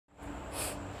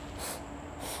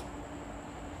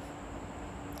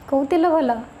कौ तेल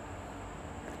भल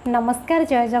नमस्कार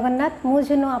जय जगन्नाथ मु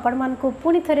झुनु आपण मान को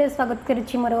पुणी थरे स्वागत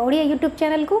करुच्ची मोर ओडिया यूट्यूब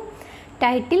चैनल को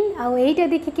टाइटल आउ एटा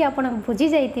देखिकी आपण बुझी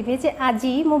जाइथिबे जे आज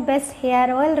मु बेस्ट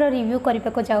हेयर ऑयल रो रिव्यू करबा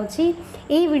को जाउची।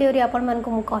 एई वीडियो रे आपण मान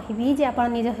को मु कहिबी जे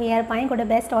आपण निज हेयर पाई गोटे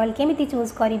बेस्ट ऑयल केमिति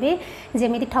चूज करिवे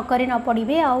जेमिति ठकरे न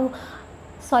पड़िबे आउ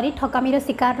सॉरी ठकामीर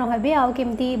शिकार न होबे आउ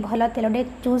केमती भल तेलटे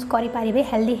चूज करि पारिबे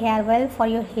healthy hair oil for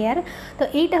your hair. तो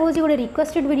एटा होची गोटे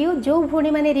रिक्वेस्टेड वीडियो जो भूणी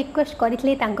माने रिक्वेस्ट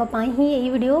करथिले तांको पाई ही एई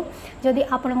वीडियो। जदि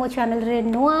आपण मो चैनल रे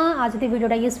नुआ आ जदि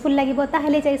वीडियोटा यूजफुल लागिबो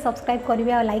ताहेले जाई सब्सक्राइब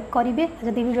करिवे आ लाइक करिवे।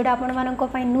 जदि वीडियोटा आपण मानको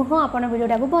पाई नुह आपण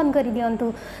वीडियोटा को बंद करि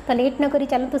दियंतु। तो लेट न करि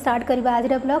चलंतु स्टार्ट करबा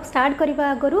आज रो ब्लॉग। स्टार्ट करबा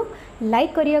आगरु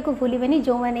लाइक करिया को भूलिबेनी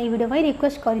जो माने एई वीडियो पाई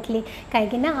रिक्वेस्ट करथिले काहे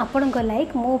कि ना आपण को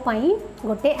लाइक मो पाई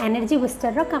गोटे एनर्जी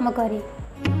बूस्टर रो काम करे।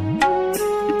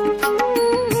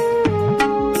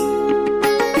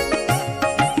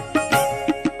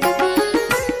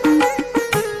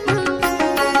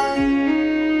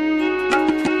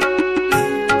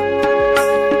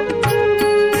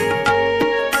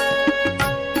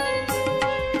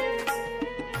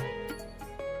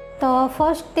 तो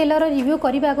फर्स्ट तेलर रिव्यू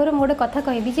करने आगे मोटे कथा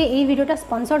कहबी जे ये वीडियोटा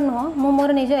स्पॉन्सर्ड नुह मु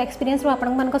मोर निज एक्सपीरियंस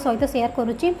आपण सहित शेयर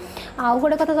करुच्ची। आउ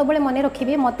गोटे कथा सब मन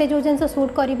रखिए मते जो जिन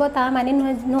सूट कर माने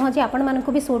नुह जे आपण मानक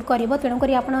भी सूट कर तेणुक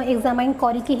आप एग्जामाइन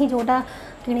करके ही जोटा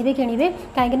किणवे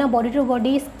कहीं body to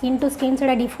body skin to skin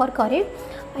से डिफर करे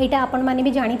यहाँ आपण मैंने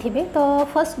भी जानी थे। तो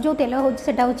फर्स्ट जो तेल हो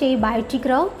biotic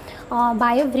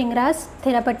bio bhringraj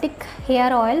therapeutic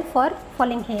hair oil for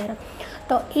falling hair.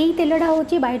 तो यही तेलटा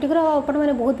हूँ बायोटिक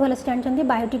मैंने बहुत भल से जानते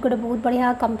बायोटिक गोटे बहुत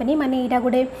बढ़िया कंपनी माने यहाँ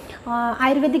गोटे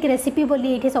आयुर्वेदिक रेसिपी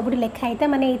बोली ये सब लिखाई था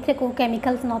माने ये को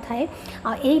केमिकल्स न थाए।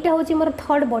 यहीटा हूँ मोर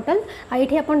थर्ड बोतल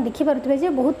ये आप देखिपे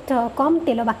बहुत कम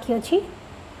तेल बाकी अच्छी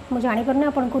मुझे जापर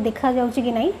आपको देखा जाऊँगी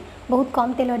कि नहीं बहुत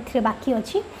कम तेल ए बाकी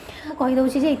अच्छी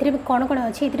कहीदे ये कौन कौन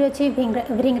अच्छी ये अच्छी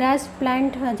भृंगराज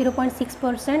प्लांट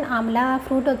 0.6%, आमला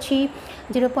फ्रूट अच्छी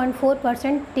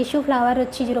 0.4%, टिश्यू फ्लावर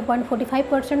अच्छी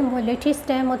 0.45%, मोलेठी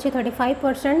स्टेम अच्छी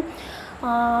 35%,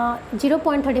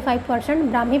 0.35%,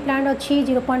 ब्राह्मी प्लांट अच्छी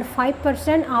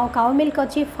 0.5%, आउ काउ मिल्क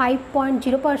अच्छी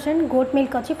 5.0%, गोट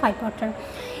मिल्क अच्छी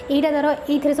 5%। यहाँ तार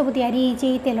ये सब या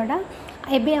तेलटा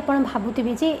एबे आपण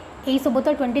भावुवे जे यही सब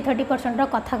तो 20-30%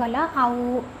 कथा गला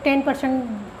आउ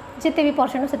 10% जिते भी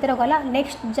परसेंट से गला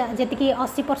नेक्स्ट जी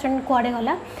 80% कुआड़े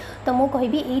गला। तो मु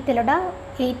कहबी यही तेलटा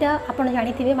यहीटा आप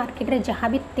जानी मार्केट रे जहाँ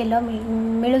भी तेल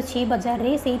मिलूँ बजार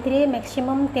रे से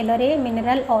मैक्सिमम तेल रे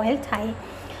मिनरल ऑयल थाए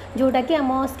जोटा कि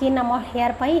आम स्किन आम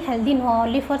हेयर पाई हेल्दी नुह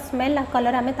ओनली फॉर स्मेल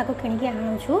कलर आम किणिकी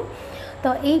आणुछु।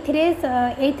 तो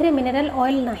ये मिनरल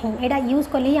ऑयल नहीं यहाँ यूज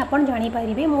कले ही आप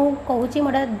जानीपारे मुझे कहूँ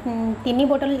मोटा 3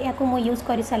 बोतल या यूज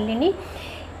कर सारे।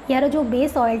 यार जो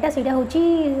बेस ऑयलटा से हूँ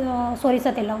सोरिष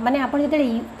तेल माने आप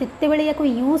जितेबाला या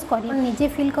यूज कर निजे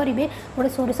फिल करेंगे गोटे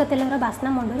सोरिष तेलर बास्ना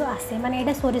मंडल आसे माने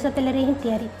यहाँ सोरिष तेल ही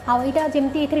तैयारी आईटा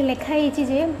जमी ये लिखाई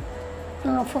जे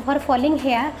फॉर फॉलिंग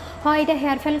हेयर। हाँ यहाँ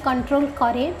हेयर फॉल कंट्रोल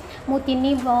करे मु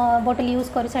 3 बोतल यूज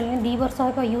कर सारे 2 वर्ष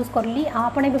हम यूज करली।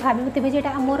 आपने भी भावे जे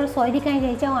मोर सही कहीं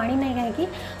जाइए आनी ना कहीं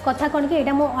कथा कौन कि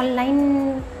यहाँ मुझे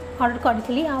ऑनलाइन ऑर्डर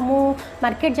करी मु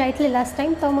मार्केट जाइए लास्ट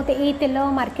टाइम। तो मत ये तेल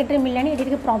मार्केट में मिलानी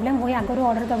ये प्रॉब्लम हुए आगर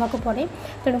ऑर्डर देवाक पड़े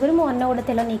तेणुक मुझे गोटे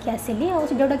तेल नहीं आसली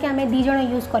जोटा कि आम 2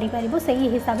 जन यूज कर से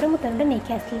हिसाब से मुझे तेलटा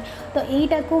नहीं आसली। तो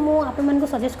यहीटा को मुझे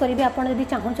सजेस्ट करी आप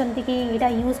चाहते कि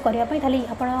यहाँ यूज करने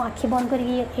आप आखि बंद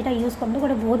कर यूज करूँ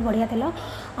गोटे बहुत बढ़िया तेल।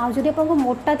 आदि आपको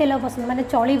मोटा तेल पसंद माने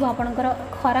चलो आपंकर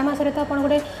खरा मसरे तो आप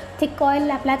गोटे थिक ऑयल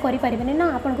अप्लाई करें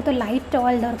ना आपको तो लाइट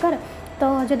ऑयल दरकार। तो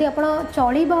जदि आप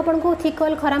चलो आपको थिक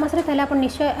ऑयल खरा मसरे ताले आप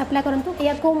निश्चय अप्लाई करूँ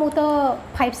या मुझे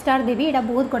 5 स्टार देवी यहाँ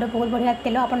बहुत बढ़िया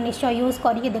तेल आप निश्चय यूज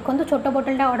करके देखो। छोट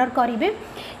बोतलटा ऑर्डर करेंगे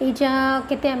यहाँ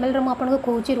केते ml मुझे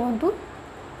कहूँ रुहतु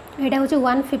यहाँ हूँ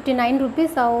 159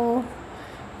 रुपीज आउ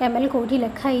ml कौटी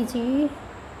लिखाई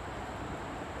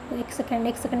एक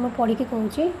सेकेंड मैं पढ़ी के कहूँ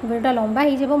वीडियोटा लंबा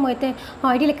हो मुझे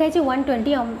हाँ ये लिखाई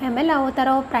 120 ml आ तार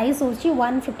प्राइस हूँ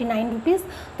 159 रुपीज।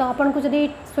 तो आपको जब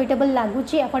सुइटेबल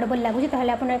लगुच अफोर्डेबल लगुच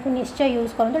आप निश्चय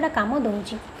यूज करूँ यहाँ कम दूँ।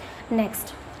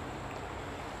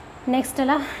 नेक्स्ट है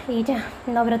यहाँ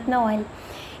नवरत्न ऑयल।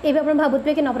 ये आप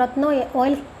भावुए कि नवरत्न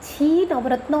ऑयल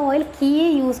नवरत्न ऑयल किए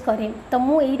यूज करे। तो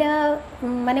मुझे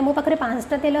माने मो पाखे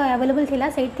 5टा तेल अवेलेबल थिला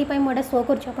से मुझे शो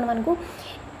कर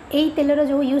यही तेलर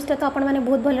जो यूजटा तो आपने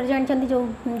बहुत भल जानते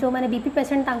जो मैंने बीपी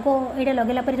पेसेंट यहाँ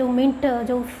लगेला जो मिंट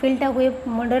जो फिलटा हुए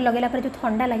मुंडे लगेला जो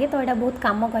ठंडा लगे तो यहाँ बहुत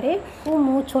कम करे।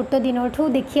 मु छोट दिन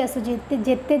देखी आसूँ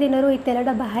जिते दिन ये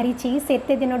तेलटा बाहरी से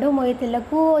दिन मुझे तेल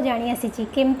को जानी आसी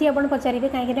केमती आप पचारे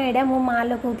कहीं यहाँ मो माँ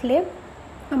लगुले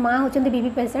माँ होचंदी बीपी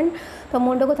पेशेंट तो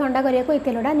मुंड को ठंडा करने को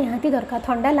तेलटा निहाती दरकार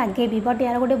ठंडा लगे भी बट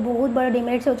यार गोटे बहुत बड़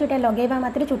डिमेरिट्स होचे एटा लगेबा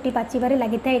मात्र चुट्टी पाचिबारे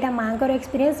लगी था यहाँ माँ को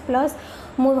एक्सपीरियंस प्लस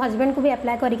मो हस्बैंड को भी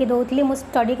अप्लाई करके दौली मुझे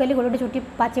स्टडी कली गोटे चुट्टी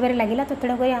पाचिबारे लगे तो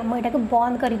तेणुक आम यहाँ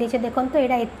बंद कर देचे देखो तो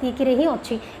यहाँ एतिक ही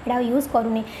अच्छी यहाँ यूज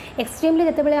करूनी एक्सट्रीमली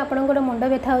जिते आपण गोटे मुंड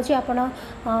व्यथा होची आपण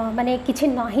माने किछि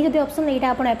नाही जदि ऑप्शन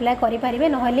यहाँ आप अप्लाई करेंगे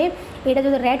ना यहाँ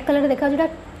जो रेड कलर देखा जो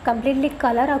कम्प्लीटली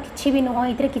कलर आ कि भी नुह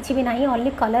ये कि भी ना ओनली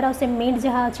कलर आ मिंट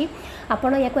जहाँ अच्छी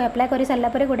आपड़ या अप्लाई कर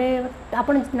सारापर गोटे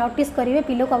आप नोटिस करेंगे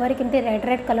पिलो कवर केमती रेड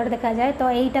रेड कलर देखा जाए तो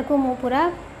यहीटा को मु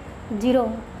पूरा जीरो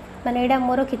माने यहाँ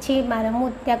मोर कि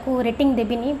मुझे रेटिंग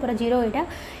देविनी पूरा जीरो यहाँ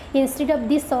इंस्टेड ऑफ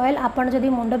दिस ऑयल आपन जदि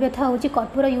मुंड व्यथा होची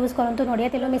कर्पूर यूज करंतु नड़िया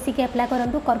तेल मिसिक अप्लाई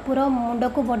करंतु कर्पूर मुंड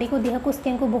को बॉडी को देह को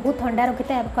स्किन को बहुत ठंडा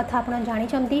रखिता है कथा आपन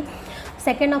जानिछंती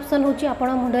सेकेंड ऑप्शन होची आपन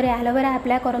मुंडरे एलोवेरा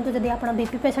अप्लाई करंतु जदि आपन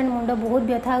बीपी पेशेंट मुंड बहुत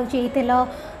व्यथा होची एई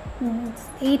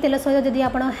तेल सहित जदि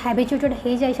आपन हैबिचुएटेड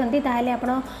हो जाइछंती ताहाले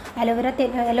आपन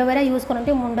एलोवेरा यूज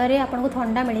करंतु मुंडरे आपन को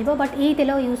ठंडा मिलिबो बट एई तेल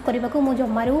यूज करबा को मु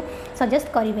जम्मारू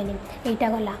सजेस्ट करिवेनी एटा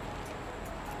गला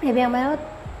एबे हमर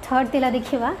थर्ड तेल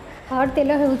देखिबा थर्ड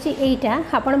तेल होईटा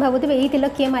आपड़ भावुवे यही तेल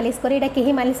किए मालिश करे यहाँ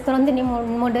कहीं मालिश करते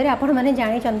मुंडे आपण मैंने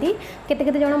जानते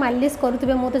केते जन मालिश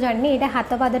करुवे मुझे तो जानी यहाँ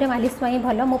हाथ पादरे मालिश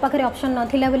भल मो पाखे ऑप्शन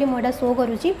नाला मुझे शो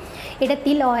करुँची यहाँ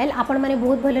तिल ऑयल आपण मैंने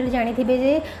बहुत भल जानते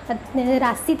जे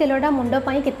राशि तेलटा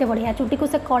मुंडपाई केते बढ़िया चुटी को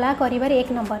से कला कर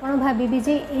एक नंबर आप भावी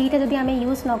जे यहाँ जब आम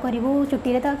यूज न करूँ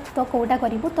चुटी तो कौटा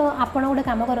करूँ तो आपड़ गोटे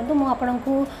कम करूँ मुझे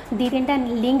को 2-3टा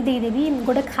लिंक देदेवी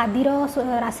गोटे खादीर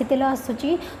राशि तेल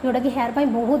आसूची जोटा कि हेयर पाई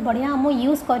बहुत बढ़िया मु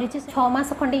यूज कर 6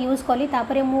 मास खंडे यूज कली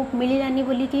तापर मु मिलानी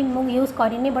बोली कि मु यूज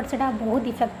करनी बट से बहुत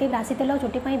इफेक्टिव राशि तेल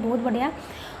चुटी बहुत बढ़िया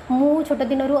मु छोट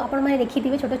दिन आप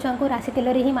देखिए छोट छुआ को राशि तेल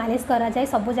ही मालिश कराए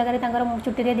सब जगह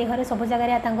चुटी देहर सब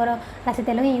जगह राशि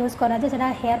तेल ही यूज कराए से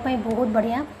हेयर पाई बहुत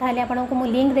बढ़िया ताहले आपको मु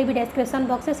लिंक देवी डिस्क्रिप्शन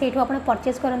बॉक्स से सेठू आप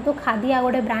परचेज करूँ खादी आ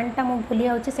गोटे ब्रांडटा मुझे भूली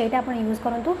जाऊँगी से यूज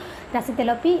करूँ राशि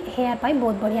तेल भी हेयर पाई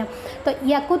बहुत बढ़िया तो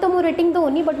या तो मुझे रेटिंग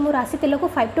दूनी बट मु राशि तेल को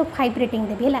 5/5 रेटिंग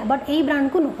देवी है बट यही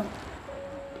ब्रांड को नुह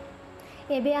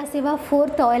एबे आसीबा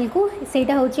फोर्थ ऑयल को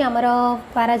सेटा होची हमर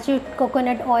पैराचूट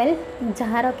कोकोनट ऑयल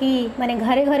जहार कि माने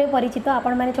घरे घरे परिचित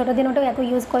आपण माने छोट दिन या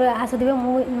यूज कर आसुवे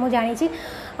मु जानी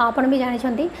आपण भी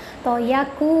जानी तो या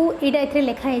एटा एथरे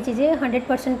लिखा है जे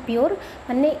 100% प्योर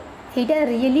माने यहाँ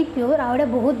रियली प्योर आउे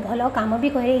बहुत भल काम भी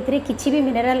करे ये किसी भी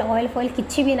मिनरल ऑयल फॉयल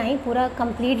किसी भी नहीं पूरा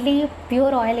कम्प्लीटली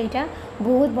प्योर ऑयल यहाँ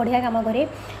बहुत बढ़िया काम करे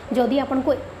जदि आपन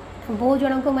को बहुत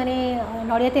जन को माने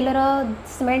नड़िया तेलर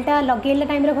स्मेलटा लगेला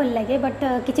टाइम भल लगे बट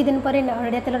किसी दिन पर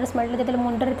नड़िया तेलर स्मेलटा जो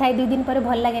मुंडे थाए 2 दिन पर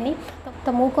भल लगे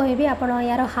तो मुझे कहबी आप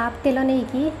यार हाफ तेल नहीं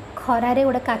कि खरारे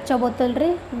गोटे काच बोतल रे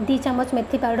 2 चम्मच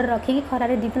मेथी पाउडर रखिकी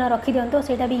खरारे 2 दिन रखी दिंतु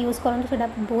से भी यूज करूँ से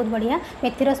बहुत बढ़िया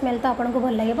मेथीर स्मेल तो आपको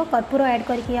भल लगे कर्पूर ऐड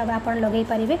करके आप लगे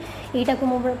पारे यहाँ को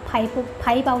मुझे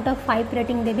 5/5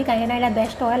 रेटिंग देवी कहीं यहाँ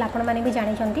बेस्ट ऑयल आपण मैंने भी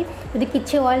जानते यदि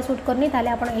किसी ऑयल सुट करनी ताले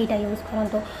आप यहाँ यूज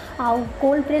करूँ आउ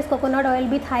कोल्ड प्रेस कोकोनट ऑयल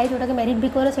भी थाए जोटा कि मेरिट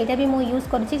बिकोर से भी मुझे यूज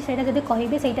करें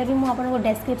कहे से भी मुझे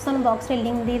डिस्क्रिप्शन बॉक्स रे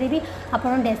लिंक देदेवी आप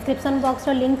डिस्क्रिप्शन बॉक्स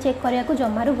लिंक चेक करने को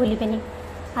जमारू भूलें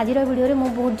आज वीडियो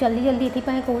में बहुत जल्दी ये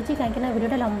कहूँ कहीं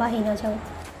वीडियोटा लंबा ही न जाऊ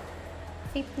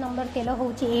 5th नंबर तेल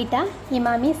हूँ यहाँ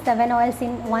इमामी 7 ऑयल्स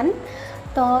इन 1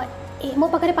 तो मो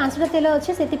पाखे 5टा तेल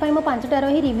अच्छे से 5टार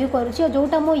ही रिव्यू करुँची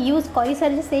जोटा मो यूज कर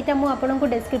सारी से आपको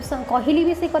डिस्क्रिप्शन कहली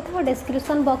भी से कथा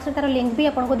डिस्क्रिप्शन बॉक्स तार लिंक भी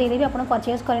आपको देदेवी आप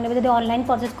परचेज करेंगे जब ऑनलाइन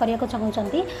परचेज करने को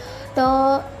चाहते तो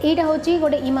यहाँ हूँ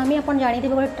गोटे इमामी आप जानते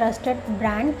गोटे ट्रस्टेड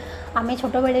ब्रांड आम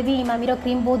छोट बेले भी इमामी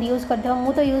क्रीम बहुत यूज करते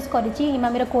मु तो यूज करी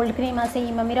इमामी कोल्ड क्रीम आसे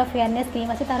इमामी फेयरनेस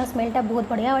क्रीम आसे तार स्मेलटा बहुत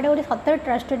बढ़िया गोटे सतर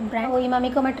ट्रस्टेड ब्रांड इमामी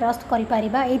को आम ट्रस्ट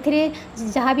कर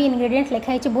जहाँ भी इनग्रेडिएंट्स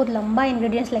लिखाई बहुत लंबा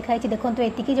इनग्रेडिएंट्स लिखाई देखो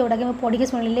ये जोटा कि पढ़ी के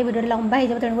शुणिले वीडियो लंबा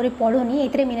हो तेणुक पढ़ुनी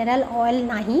ये मिनरल ऑयल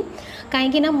ना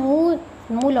कहीं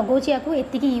मु लगाऊँ या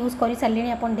यूज कर सारे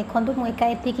आप देखो मुझे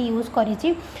एका यूज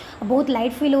करी बहुत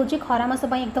लाइट फिल हो खरा मास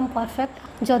एकदम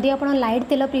परफेक्ट जदि आप लाइट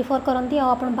तेल प्रिफर करती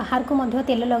आप बाहर को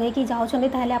तेल लगे जाऊँगी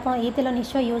ताहले आप ये तेल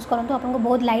निश्चय यूज करूँ आपको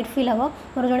बहुत लाइट फिल हम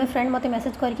मोर जड़े फ्रेंड मत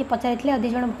मेसेज करके पचारि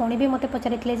 2 जन भौणी भी मत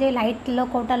पचारि लाइट तेल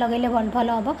कौटा लगे भल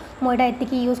हम मुझे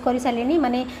ये यूज कर सारे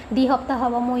माने 2 हफ्ता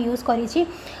हम मुझे यूज करी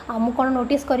कौन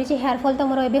नोटिस करी हेयरफॉल तो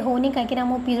मोर ए होनी कहीं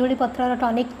मुझे पिजुड़ी पत्र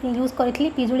टॉनिक यूज करी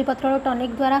पिजुड़ी पत्र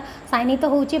टॉनिक द्वारा साइनी तो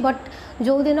होची बट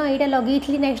जो दिन यहाँ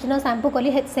लगे नेक्स्ट दिन शैम्पू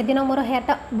कली से दिन मोर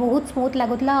हेयरटा बहुत स्मूथ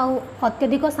लगुला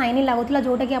अत्यधिक साइनी लगुला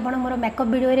जोटा कि आप मोर मेकअप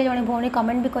वीडियो जड़े भौणी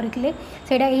कमेंट भी करते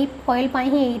यही ऑयल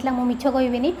ही होता मुझे मिछ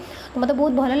कहबी तो मतलब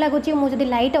बहुत भल लगुच मुझे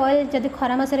लाइट ऑयल जब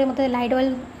खरा मासरे मतलब लाइट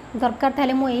ऑयल दरकार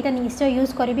ताले मु एटा निश्चय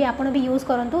यूज करी आपण भी यूज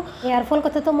करूँ हेयरफॉल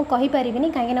कथा तो मुझे कहीपरि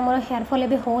कहीं मोर हेयरफॉल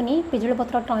एवं होनी पिजुड़ी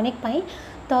पत्र टॉनिक पाई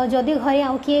तो जदि घरे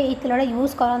आउ किए ये तेलटा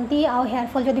यूज करती आउ हेयर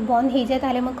फॉल जदि बंद हो जाए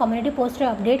ताले मैं कम्युनिटी पोस्ट रे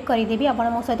अपडेट करदेवी आप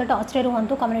मो सहित टच रे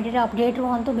रुहतु कम्युनिटी अपडेट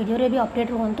रुहतु वीडियो भी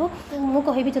अपडेट रुहतु मुझे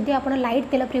कहबी जदि आप लाइट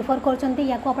तेल प्रिफर करछंती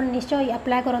या को निश्चय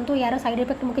अप्लाई करंतु यार साइड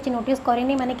इफेक्ट मुझे नोटिस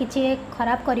करेनी माने किसी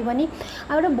खराब करनी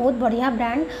आ गोटे बहुत बढ़िया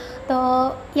ब्रांड तो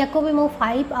या को भी मो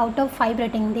 5 आउट ऑफ 5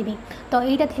 रेटिंग देवी। तो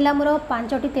यहाँ थिला मोर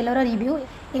 5टी तेलर रिव्यू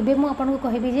एबे मु आपन को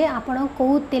कहबी जे आपण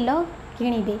को तेल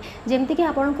किणवे जमती कि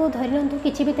आपन को धरी नियंतु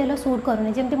किसी भी तेल सूट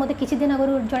करूनी जमती मते किसी दिन आगु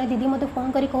जड़े दीदी मते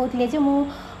फोन करी कहउतले जे मु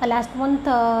लास्ट मंथ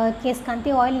केस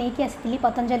कांति ऑयल नहीं कि आसीली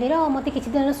पतंजलि रो मते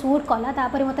किसी दिन सूट कला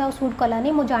तापर मते सूट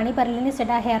कलानी मु जानी पारलिनी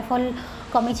सेटा हेयर फॉल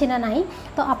कमी ना नहीं।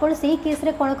 तो आपन से केस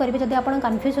रे कोन करिवे जदि आपन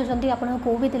कंफ्यूज होचंती आपन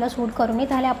को भी तेल सूट करूनी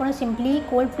ताले आपन simply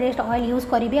cold pressed oil use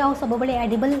करिवे आ सब बेले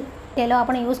एडिबल तेल आप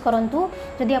यूज करूँ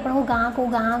जदि आपको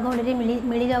गाँ गहली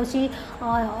मिल जाऊँगी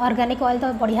ऑर्गेनिक ऑयल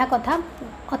तो बढ़िया कथा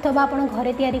अथवा आप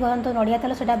घरे तैयारी करंतु नड़िया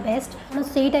तेल से बेस्ट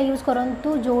सेटा यूज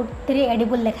करूँ जो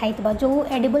एडिबल लिखाई जो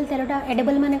एडिबल तेलटा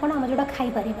एडिबल माने कौन आम जो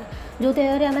खाईपर जो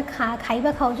तेल आम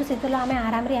खाଇବା खाऊँ से तेल आम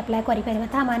आराम से अप्लाई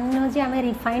कर मान जे आम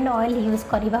रिफाइंड ऑयल यूज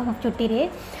करवा चुटी रे।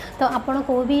 तो आपन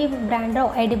को भी ब्रांड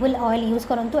एडिबल ऑयल यूज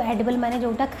करूँ एडिबल माने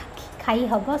जोटा खाई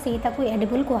हम से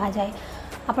एडिबल कह जाए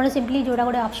आपड़ सिंपली जोड़ा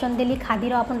गोटे ऑप्शन देली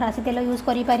खादीर आप राशि तेल यूज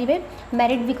करेंगे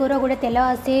मेरिट विकोर गोटे तेल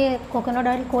आसे कोकोनट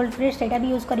ऑयल कोल्ड प्रेस से भी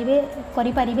यूज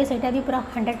करेंगे से भी पूरा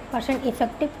 100%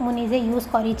 इफेक्टिव मुझे यूज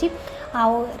करी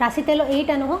आउ राशि तेल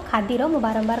यहीटा नुह खादीर मु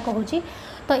बारंबार कहूँ।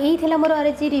 तो यही थी मोर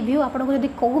आज रिव्यू आपको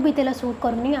जब कौ भी तेल सूट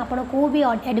करूनी आप भी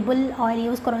एडिबल ऑयल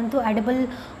यूज करूँ एडिबल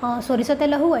सोरिष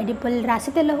तेल हो एडिबल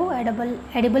राशि तेल हो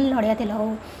एडिबल नड़िया तेल हो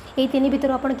यही तीन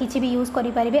भितर आप किसी भी यूज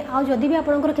करेंगे आउ जदि भी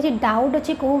आपंकर किसी डाउट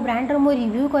अच्छी कौ ब्रांडर मो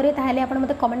रिव्यू करे ताहले आप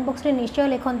मते कमेंट बॉक्स रे निश्चय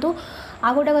लिखंतु।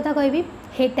 आ गोटे कथा कहबी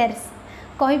हेटर्स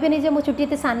कहबेनि जे मो चुट्टी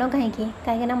एत सान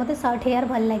कहीं मत सर्ट हेयर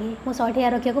भल लगे मो सर्ट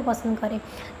हेयर रखा पसंद करे।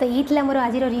 तो ये मोर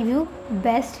आज रिव्यू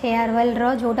बेस्ट हेयर ऑयल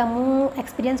रो जोटा मु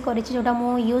एक्सपीरियंस करिछि जोटा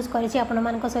मु यूज करिछि आपण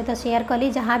मानक सहित शेयर कली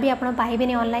जहाँ भी आप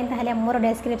पाइबेनि ऑनलाइन ताहले मोर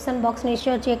डिस्क्रिप्शन बॉक्स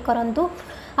निश्चय चेक करंतु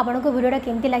आपन को वीडियोटा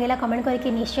केमती लगे कमेंट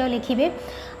करके निश्चय लिखिए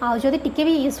आदि टिके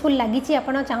भी यूजफुल लगी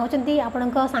आपड़ चाहते आपण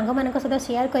सांग मान सहित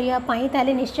शेयर करने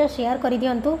ताले निश्चय शेयर कर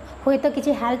दिंतु हुए तो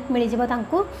किसी हेल्प मिल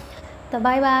जाए। तो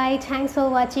bye bye thanks for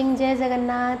watching जय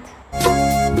जगन्नाथ।